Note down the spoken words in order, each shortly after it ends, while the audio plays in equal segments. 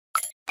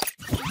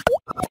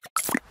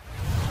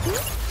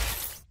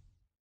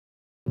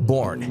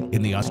Born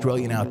in the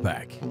Australian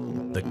outback,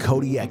 the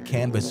Kodiak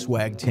Canvas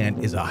Swag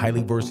Tent is a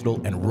highly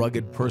versatile and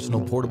rugged personal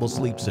portable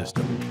sleep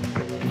system.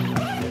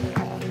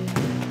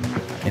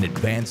 An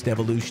advanced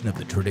evolution of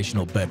the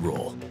traditional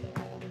bedroll.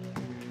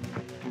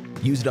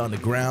 Use it on the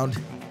ground,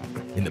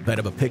 in the bed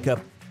of a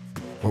pickup,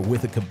 or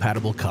with a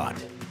compatible cot.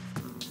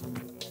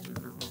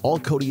 All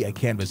Kodiak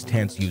Canvas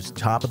tents use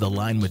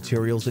top-of-the-line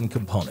materials and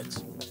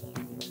components.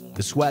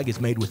 The Swag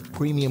is made with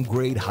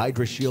premium-grade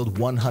HydroShield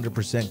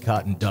 100%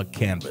 cotton duck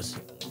canvas.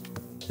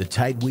 The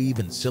tight weave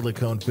and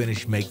silicone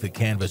finish make the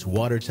canvas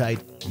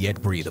watertight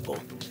yet breathable,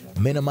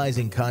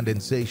 minimizing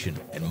condensation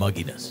and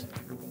mugginess.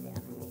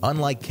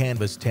 Unlike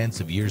canvas tents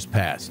of years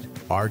past,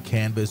 our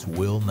canvas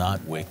will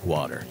not wick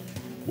water.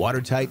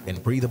 Watertight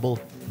and breathable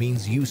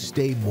means you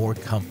stay more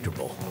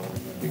comfortable.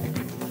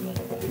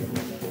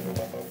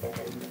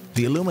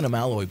 The aluminum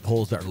alloy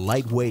poles are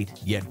lightweight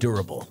yet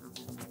durable.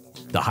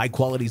 The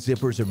high-quality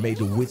zippers are made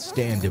to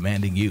withstand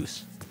demanding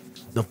use.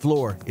 The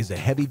floor is a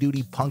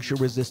heavy-duty,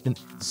 puncture-resistant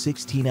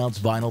 16-ounce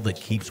vinyl that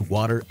keeps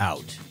water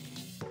out.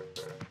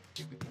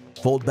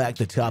 Fold back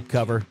the top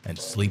cover and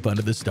sleep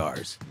under the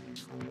stars.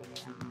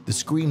 The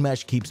screen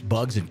mesh keeps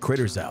bugs and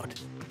critters out.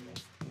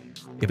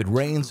 If it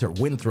rains or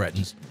wind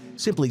threatens,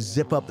 simply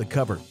zip up the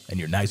cover and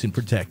you're nice and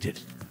protected.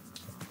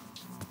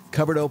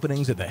 Covered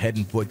openings at the head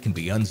and foot can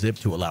be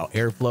unzipped to allow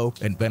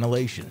airflow and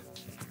ventilation.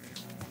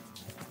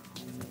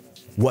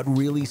 What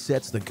really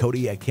sets the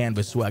Kodiak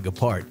Canvas Swag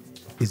apart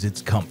is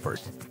its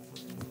comfort.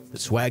 The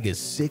Swag is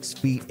 6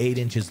 feet 8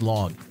 inches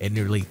long and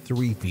nearly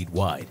 3 feet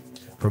wide,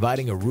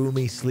 providing a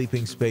roomy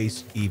sleeping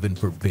space even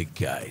for big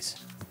guys.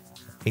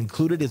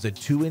 Included is a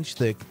 2-inch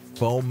thick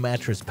foam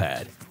mattress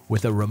pad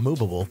with a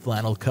removable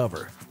flannel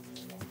cover.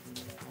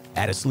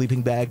 Add a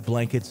sleeping bag,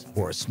 blankets,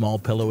 or a small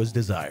pillow as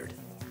desired.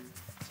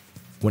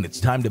 When it's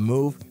time to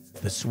move,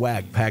 the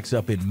Swag packs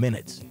up in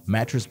minutes,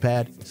 mattress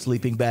pad,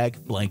 sleeping bag,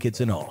 blankets,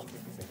 and all.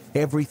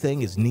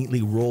 Everything is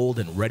neatly rolled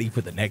and ready for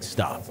the next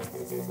stop.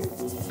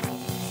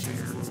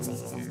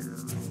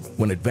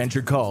 When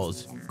adventure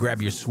calls,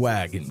 grab your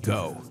Swag and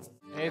go.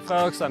 Hey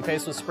folks, I'm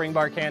Pace with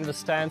Springbar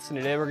Canvas Tents, and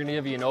today we're going to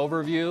give you an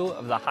overview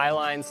of the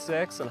Highline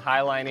 6 and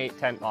Highline 8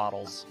 tent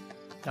models.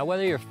 Now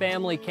whether you're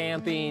family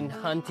camping,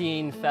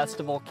 hunting,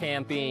 festival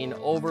camping,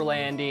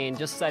 overlanding,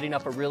 just setting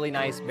up a really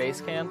nice base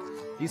camp,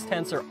 these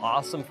tents are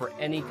awesome for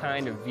any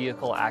kind of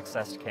vehicle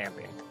accessed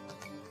camping.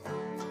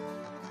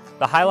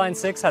 The Highline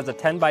 6 has a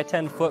 10 by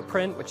 10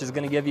 footprint, which is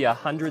going to give you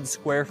 100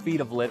 square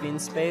feet of living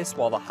space,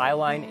 while the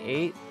Highline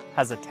 8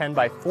 has a 10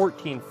 by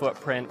 14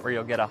 footprint where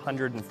you'll get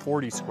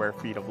 140 square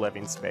feet of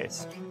living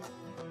space.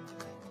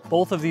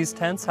 Both of these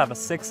tents have a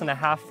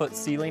 6.5 foot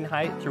ceiling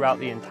height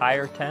throughout the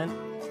entire tent,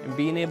 and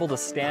being able to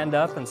stand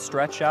up and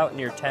stretch out in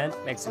your tent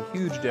makes a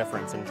huge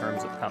difference in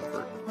terms of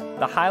comfort.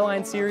 The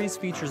Highline series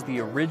features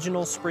the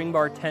original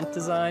Springbar tent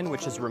design,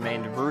 which has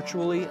remained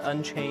virtually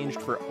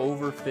unchanged for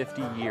over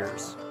 50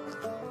 years.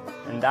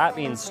 And that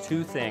means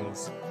two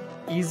things: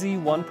 easy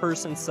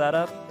one-person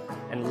setup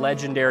and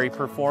legendary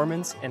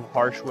performance in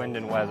harsh wind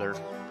and weather.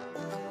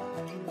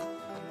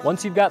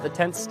 Once you've got the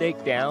tent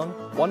staked down,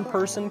 one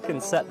person can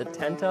set the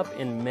tent up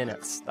in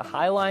minutes. The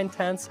Highline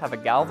tents have a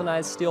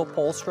galvanized steel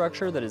pole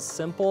structure that is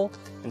simple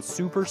and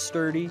super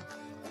sturdy.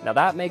 Now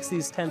that makes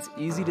these tents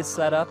easy to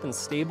set up and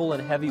stable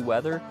in heavy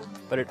weather,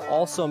 but it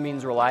also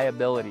means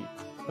reliability.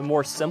 The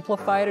more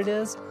simplified it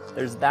is,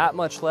 there's that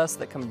much less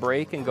that can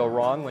break and go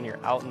wrong when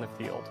you're out in the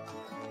field.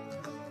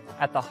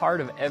 At the heart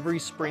of every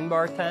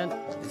Springbar tent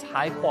is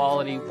high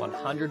quality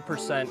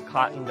 100%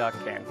 cotton duck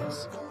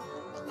canvas.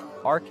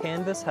 Our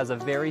canvas has a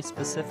very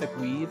specific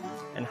weave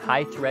and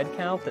high thread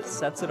count that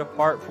sets it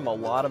apart from a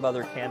lot of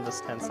other canvas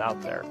tents out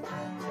there.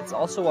 It's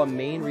also a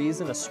main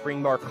reason a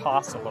Springbar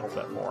costs a little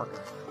bit more,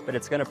 but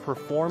it's going to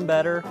perform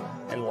better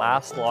and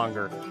last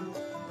longer.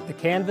 The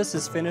canvas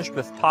is finished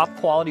with top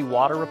quality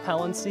water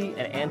repellency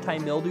and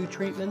anti-mildew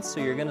treatments,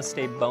 so you're going to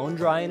stay bone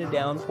dry in a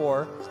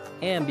downpour,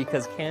 and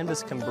because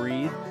canvas can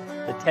breathe,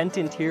 the tent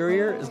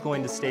interior is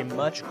going to stay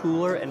much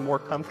cooler and more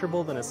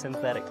comfortable than a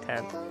synthetic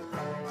tent.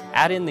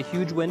 Add in the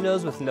huge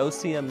windows with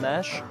no-seam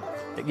mesh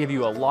that give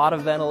you a lot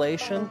of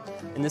ventilation,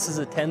 and this is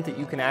a tent that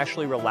you can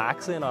actually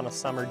relax in on a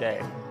summer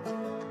day.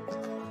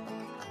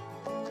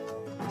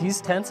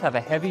 These tents have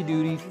a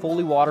heavy-duty,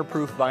 fully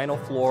waterproof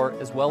vinyl floor,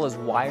 as well as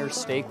wire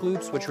stake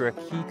loops, which are a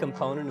key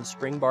component of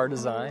Springbar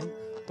design.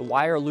 The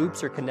wire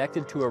loops are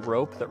connected to a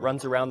rope that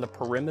runs around the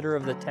perimeter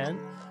of the tent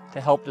to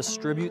help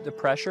distribute the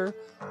pressure,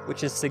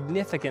 which is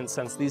significant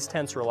since these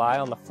tents rely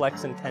on the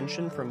flex and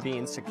tension from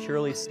being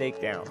securely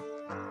staked down.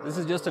 This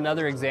is just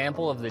another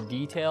example of the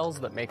details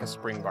that make a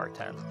Springbar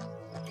tent.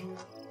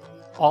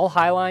 All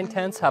Highline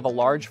tents have a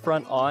large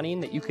front awning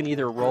that you can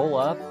either roll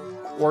up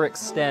or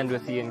extend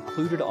with the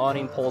included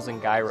awning poles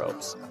and guy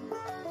ropes.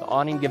 The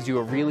awning gives you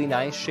a really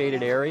nice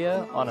shaded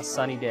area on a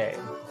sunny day.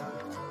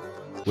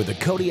 With a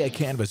Kodiak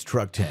Canvas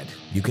truck tent,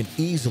 you can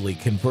easily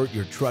convert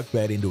your truck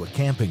bed into a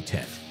camping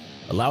tent,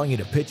 allowing you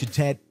to pitch a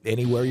tent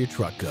anywhere your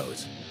truck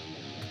goes.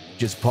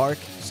 Just park,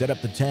 set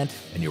up the tent,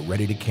 and you're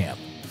ready to camp.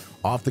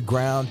 Off the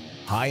ground,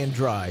 high and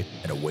dry,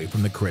 and away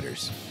from the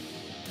critters.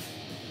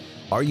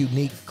 Our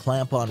unique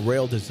clamp-on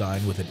rail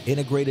design with an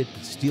integrated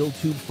steel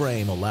tube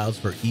frame allows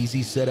for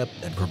easy setup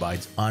and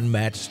provides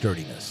unmatched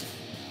sturdiness.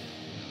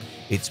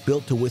 It's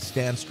built to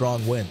withstand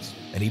strong winds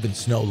and even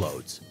snow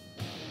loads.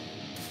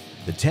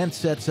 The tent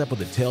sets up with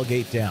the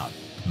tailgate down,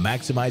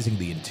 maximizing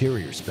the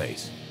interior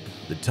space.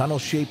 The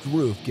tunnel-shaped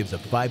roof gives a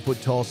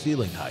 5-foot-tall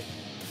ceiling height,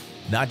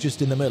 not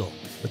just in the middle,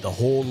 but the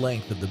whole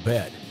length of the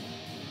bed.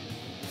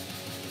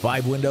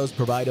 5 windows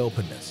provide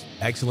openness,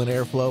 excellent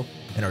airflow,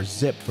 and are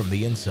zipped from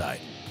the inside.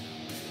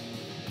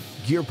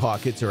 Gear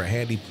pockets are a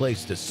handy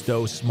place to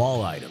stow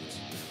small items.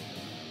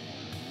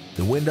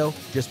 The window,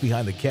 just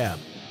behind the cab,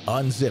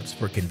 unzips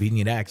for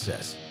convenient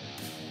access.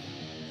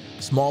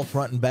 Small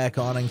front and back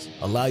awnings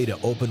allow you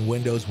to open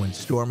windows when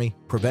stormy,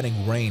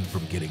 preventing rain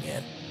from getting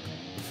in.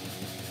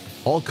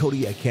 All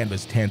Kodiak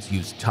canvas tents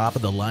use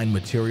top-of-the-line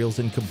materials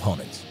and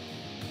components.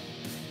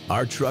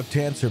 Our truck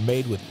tents are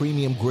made with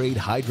premium-grade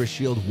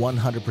HydroShield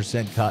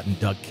 100% cotton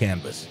duck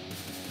canvas.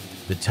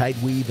 The tight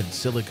weave and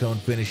silicone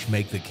finish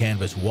make the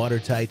canvas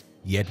watertight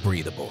yet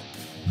breathable,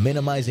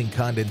 minimizing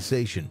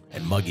condensation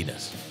and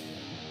mugginess.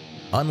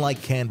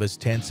 Unlike canvas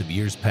tents of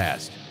years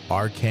past,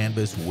 our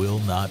canvas will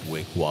not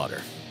wick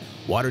water.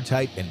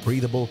 Watertight and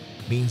breathable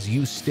means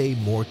you stay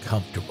more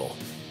comfortable.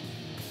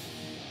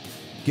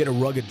 Get a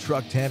rugged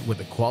truck tent with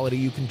the quality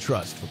you can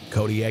trust from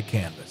Kodiak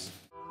Canvas.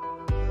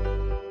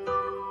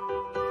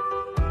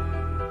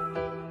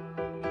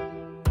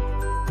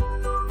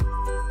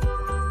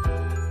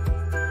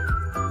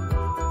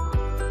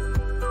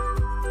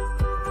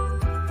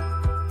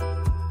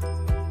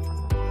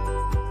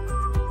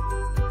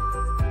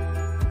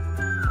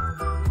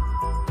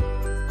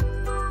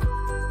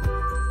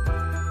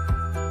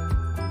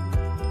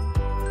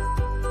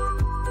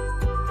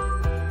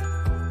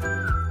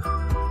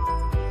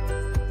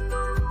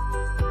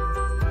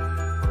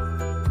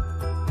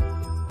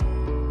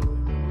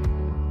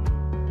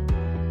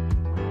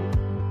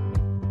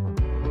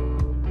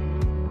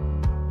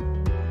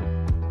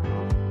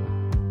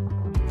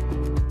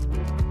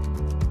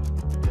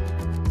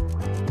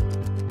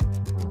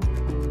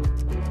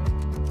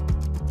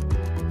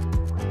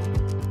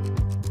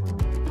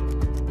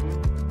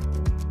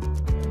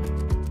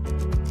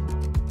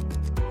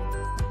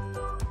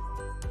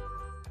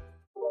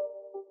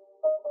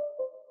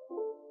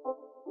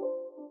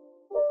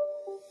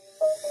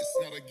 It's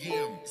not a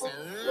game, it's a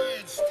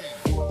rich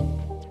thing.